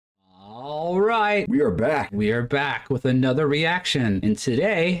right. We are back. We are back with another reaction. And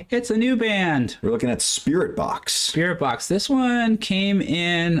today, it's a new band. We're looking at Spiritbox. Spiritbox. This one came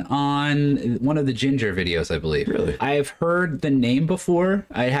in on one of the Jinjer videos, I believe. Really? I've heard the name before.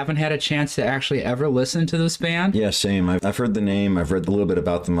 I haven't had a chance to actually ever listen to this band. Yeah, same. I've heard the name. I've read a little bit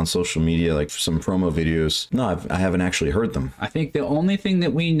about them on social media, like some promo videos. No, I haven't actually heard them. I think the only thing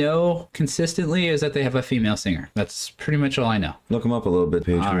that we know consistently is that they have a female singer. That's pretty much all I know. Look them up a little bit,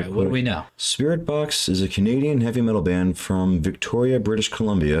 Paige. All right, what do we know? Spiritbox is a Canadian heavy metal band from Victoria, British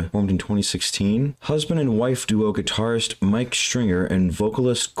Columbia, formed in 2016. Husband and wife duo guitarist Mike Stringer and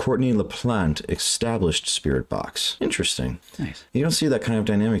vocalist Courtney LaPlante established Spiritbox. Interesting. Nice. You don't see that kind of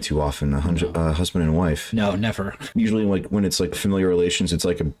dynamic too often, husband and wife. No, never. Usually, like when it's like familiar relations, it's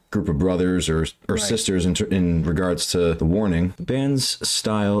like a group of brothers or Right. sisters in regards to the warning. The band's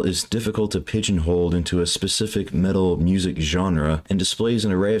style is difficult to pigeonhole into a specific metal music genre and displays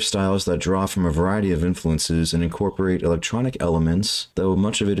an array of styles that draw from a variety of influences and incorporate electronic elements, though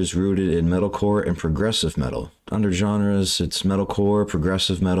much of it is rooted in metalcore and progressive metal. Under genres, it's metalcore,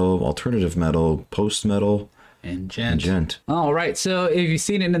 progressive metal, alternative metal, post-metal, And and gent. All right, so if you've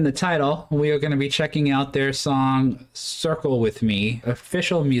seen it in the title, we are going to be checking out their song Circle With Me,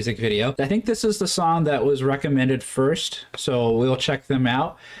 official music video. I think this is the song that was recommended first, so we'll check them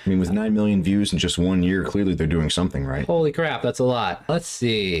out. I mean, with 9 million views in just 1 year, clearly they're doing something right. Holy crap, that's a lot. Let's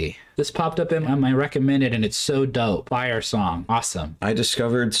see. This popped up in my recommended, and it's so dope. Fire song. Awesome. I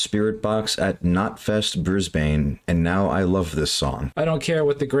discovered Spiritbox at Knotfest Brisbane, and now I love this song. I don't care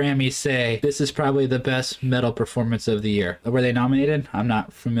what the Grammys say. This is probably the best metal performance of the year. Were they nominated? I'm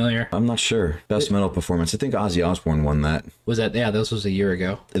not familiar. I'm not sure. Best metal performance. I think Ozzy Osbourne won that. Was that? Yeah, this was a year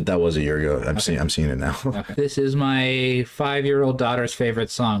ago. That was a year ago. I'm seeing it now. Okay. This is my 5-year-old daughter's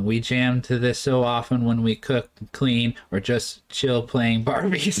favorite song. We jam to this so often when we cook, clean, or just chill playing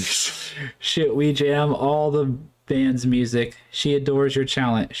Barbies. Shit, we jam all the band's music. She adores your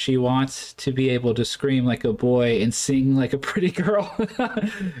talent. She wants to be able to scream like a boy and sing like a pretty girl.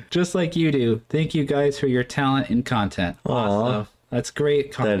 Just like you do. Thank you guys for your talent and content. Awesome. That's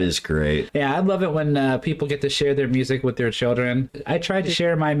great. That is great. Yeah, I love it when people get to share their music with their children. I tried to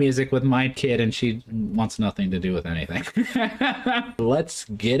share my music with my kid, and she wants nothing to do with anything. Let's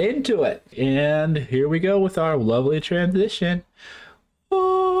get into it. And here we go with our lovely transition.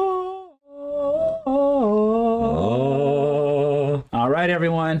 All right,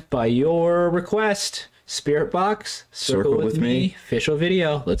 everyone. By your request, Spiritbox, Circle With Me, official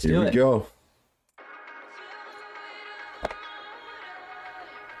video. Let's do it. Here we go.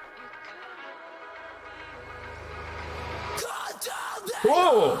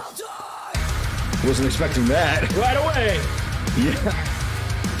 Whoa! Wasn't expecting that. Right away. Yeah.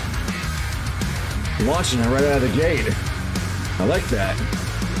 Launching it right out of the gate. I like that.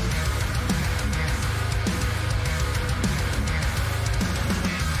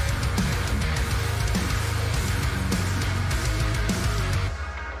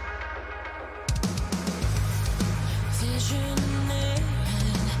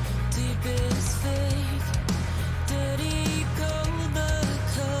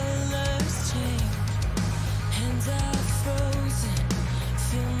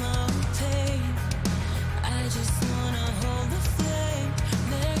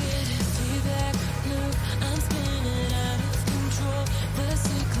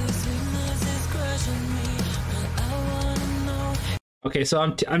 Okay, so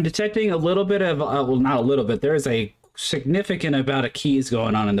I'm detecting a little bit of, well, not a little bit, there's a significant amount of keys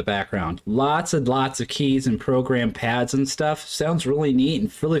going on in the background. Lots and lots of keys and program pads and stuff. Sounds really neat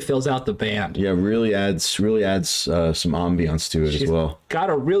and really fills out the band. Yeah, really adds some ambiance to it as well. Got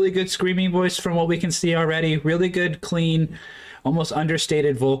a really good screaming voice from what we can see already. Really good, clean, almost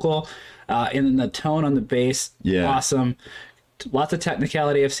understated vocal. And then the tone on the bass, yeah, awesome. Lots of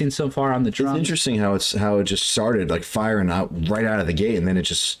technicality I've seen so far on the drums. It's interesting how it just started like firing out right out of the gate, and then it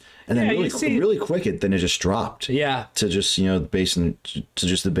just then really quick then it just dropped. Yeah. To just the bass and to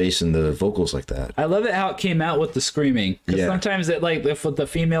just the bass and the vocals like that. I love it how it came out with the screaming. Because sometimes it like with the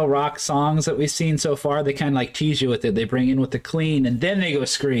female rock songs that we've seen so far, they kind of like tease you with it. They bring in with the clean and then they go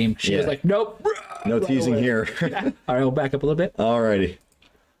scream. She was like, nope. No teasing here. Yeah. All right, we'll back up a little bit. Alrighty.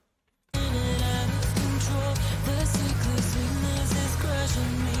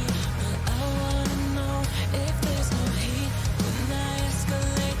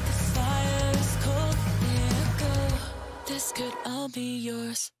 Be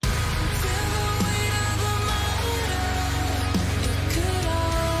yours.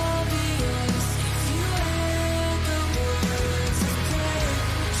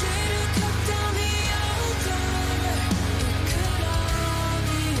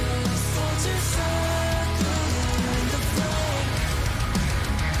 Just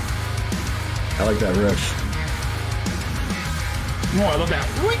I like that riff. Oh, I love that.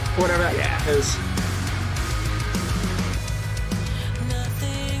 Whatever that is.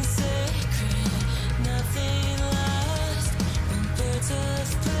 Nothing sacred, nothing lost. When birds of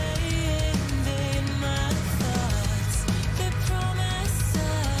prey invade my thoughts, they promise I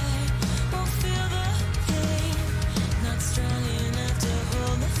won't feel the pain. Not strong enough to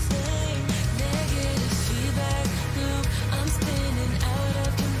hold the flame. Negative feedback loop. I'm spinning out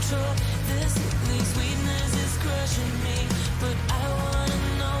of control. This ugly sweetness is crushing me, but I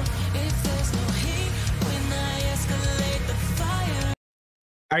wanna know if there's no heat when I escalate the fire.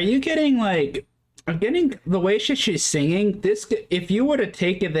 Are you getting like? I'm getting the way she's singing. This, if you were to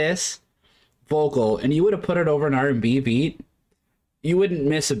take this vocal and you would have put it over an R&B beat, you wouldn't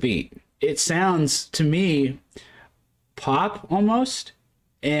miss a beat. It sounds to me pop almost,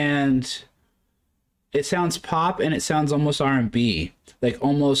 and it sounds pop and it sounds almost R&B, like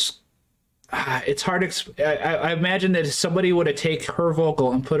almost. It's hard to. I imagine that if somebody would have taken her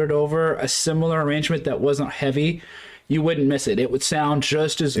vocal and put it over a similar arrangement that wasn't heavy, you wouldn't miss it. It would sound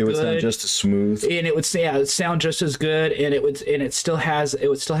just as good. It would sound just as smooth, and it would sound just as good, and it would still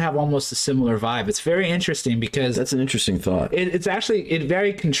have almost a similar vibe. It's very interesting because that's an interesting thought. It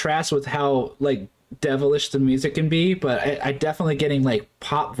very contrasts with how like devilish the music can be, but I definitely getting like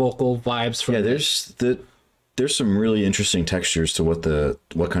pop vocal vibes from. Yeah, there's some really interesting textures to what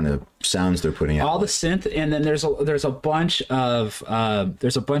kind of sounds they're putting out. All the synth, and then there's a bunch of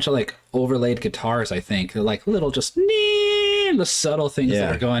like overlaid guitars. I think they're like little just the subtle things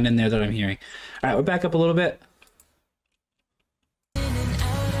that are going in there that I'm hearing. All right, we'll back up a little bit.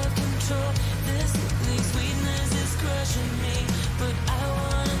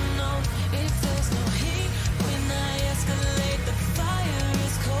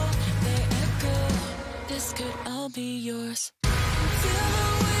 Be yours. Feel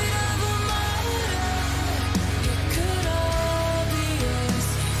the weight of a motor. It could all be yours.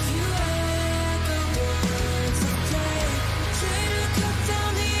 You had the words to play. Try to cut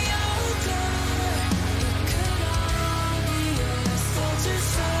down the altar. It could all be yours. Soldier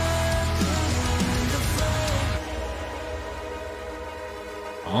circle in the flame.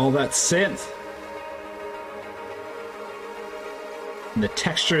 All that synth. And the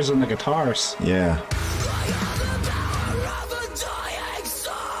textures on the guitars. Yeah.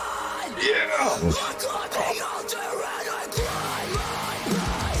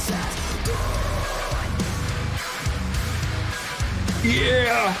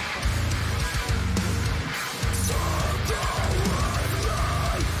 Yeah.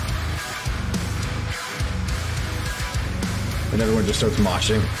 And everyone just starts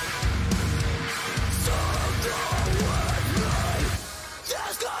moshing.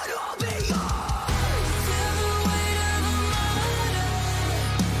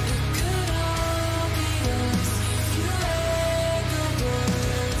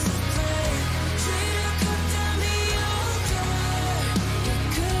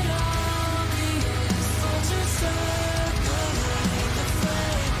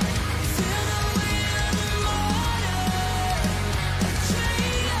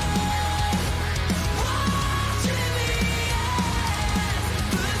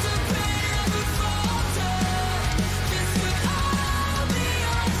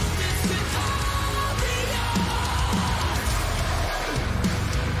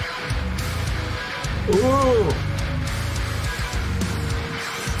 Ooh.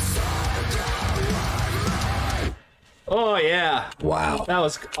 Oh yeah. Wow. That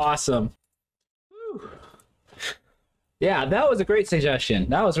was awesome. Whew. Yeah, that was a great suggestion.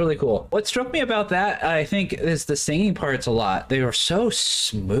 That was really cool. What struck me about that, I think, is the singing parts a lot. They were so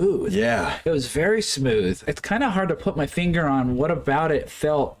smooth. Yeah. It was very smooth. It's kind of hard to put my finger on what about it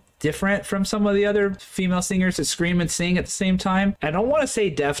felt different from some of the other female singers that scream and sing at the same time. I don't want to say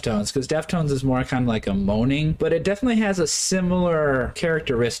Deftones, because Deftones is more kind of like a moaning, but it definitely has a similar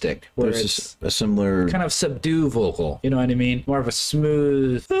characteristic where There's it's a similar kind of subdued vocal. You know what I mean? More of a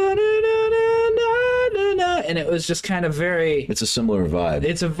smooth. And it was just kind of very. It's a similar vibe.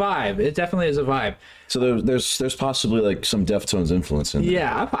 It's a vibe. It definitely is a vibe. So there's possibly like some Deftones influence in there.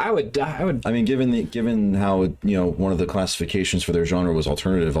 Yeah, I would. I mean, given how one of the classifications for their genre was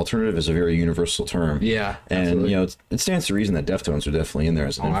alternative. Alternative is a very universal term. Yeah, and absolutely. It stands to reason that Deftones are definitely in there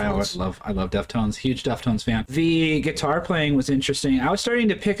as an influence. I love Deftones. Huge Deftones fan. The guitar playing was interesting. I was starting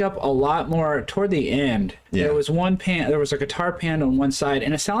to pick up a lot more toward the end. Yeah. There was a guitar pan on one side,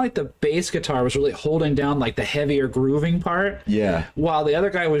 and it sounded like the bass guitar was really holding down like the heavier grooving part. Yeah. While the other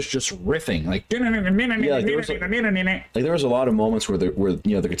guy was just riffing, like there was a lot of moments where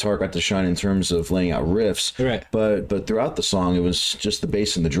the guitar got to shine in terms of laying out riffs, Right. But throughout the song, it was just the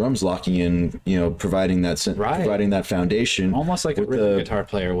bass and the drums locking in, providing that foundation, Almost like a rhythm guitar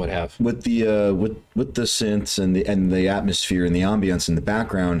player would have. with the with the synths and the atmosphere and the ambience in the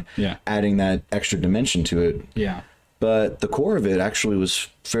background, Yeah. adding that extra dimension to it. Yeah. But the core of it actually was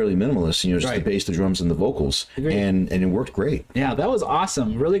fairly minimalist, just Right. the bass, the drums, and the vocals, Agreed. and it worked great. Yeah, that was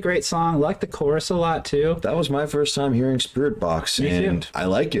awesome. Really great song. Like the chorus a lot too. That was my first time hearing Spiritbox, Me too. and I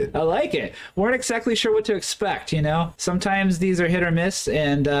like it. I like it. Weren't exactly sure what to expect, Sometimes these are hit or miss,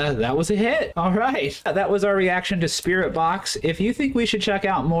 and that was a hit. All right. That was our reaction to Spiritbox. If you think we should check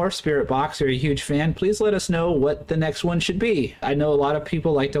out more Spiritbox or you're a huge fan, please let us know what the next one should be. I know a lot of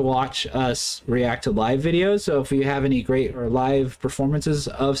people like to watch us react to live videos, so if you have any great or live performances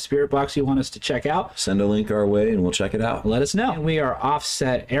of Spiritbox you want us to check out, Send a link our way, and we'll check it out. let us know. We are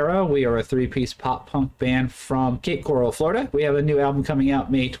Offset Era. We are a three-piece pop punk band from Cape Coral, Florida. We have a new album coming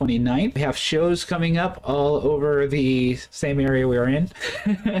out May 29th. We have shows coming up all over the same area we are in.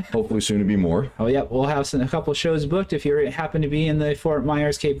 Hopefully soon to be more. Oh, yeah, we'll have a couple shows booked. If you happen to be in the Fort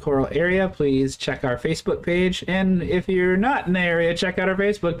Myers, Cape Coral area, please check our Facebook page. And if you're not in the area, check out our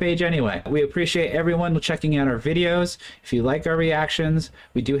Facebook page anyway. We appreciate everyone checking out our videos. If you like our reactions,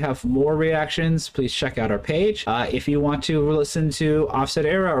 we do have more reactions. Please check out our page. If you want to listen to Offset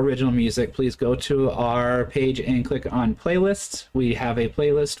Era original music, please go to our page and click on playlists. We have a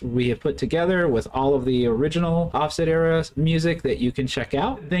playlist we have put together with all of the original Offset Era music that you can check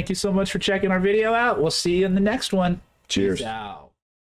out. Thank you so much for checking our video out. We'll see you in the next one. Cheers. Peace out.